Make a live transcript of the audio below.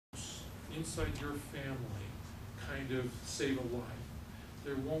inside your family kind of save a life.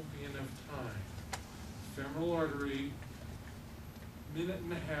 There won't be enough time. Femoral artery, minute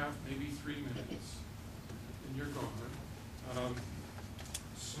and a half, maybe 3 minutes, and you're gone.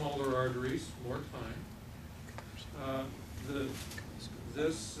 Smaller arteries, more time. The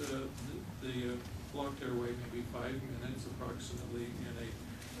blocked airway, maybe 5 minutes approximately in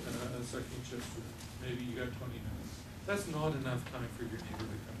a sucking chest tube. Maybe you got 20 minutes. That's not enough time for your neighbor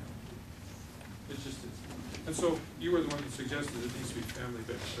to come out. It just is. And so you were the one that suggested it needs to be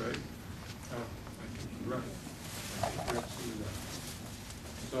family-based, right? I think you're right. I think you're absolutely right.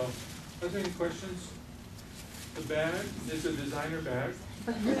 So, are there any questions? The bag is a designer bag.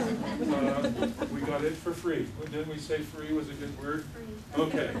 We got it for free. Didn't we say free was a good word? Free.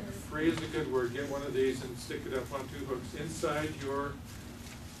 Okay, free is a good word. Get one of these and stick it up on 2 hooks inside your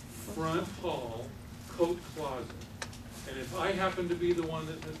front hall coat closet. And if I happen to be the one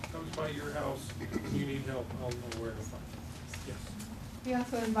that comes by your house and you need help, I'll know where to find it. Yes? We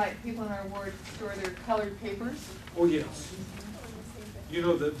also invite people in our ward to store their colored papers. Oh, yes. You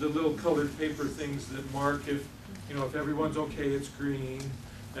know, the little colored paper things that mark if, you know, if everyone's okay, it's green,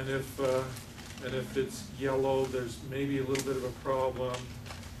 and if it's yellow, there's maybe a little bit of a problem.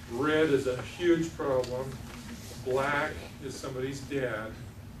 Red is a huge problem. Black is somebody's dead.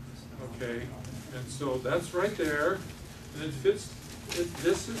 Okay, and so that's right there, and it fits.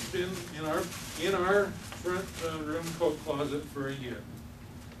 This has been in our front room coat closet for a year.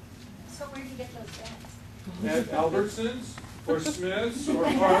 So where do you get those bags? At Albertsons, or Smith's, or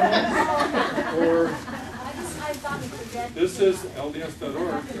Harlan's, or I thought it was that. this is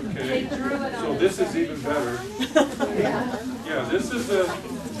LDS.org. Okay, so this is even better. Yeah, this is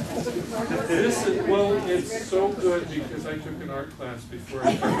well, it's so good because I took an art class before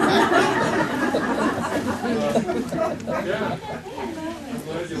I started. Yeah, I'm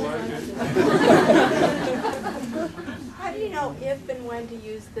glad you like it. How do you know if and when to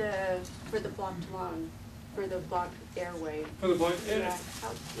use for the blocked lung, for the blocked airway? For the blocked airway? Yeah.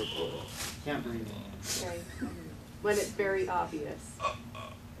 Can't breathe. Okay. When it's very obvious.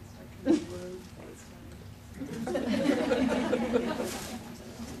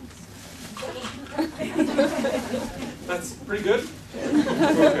 That's pretty good?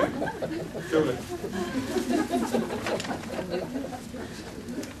 Okay, go ahead.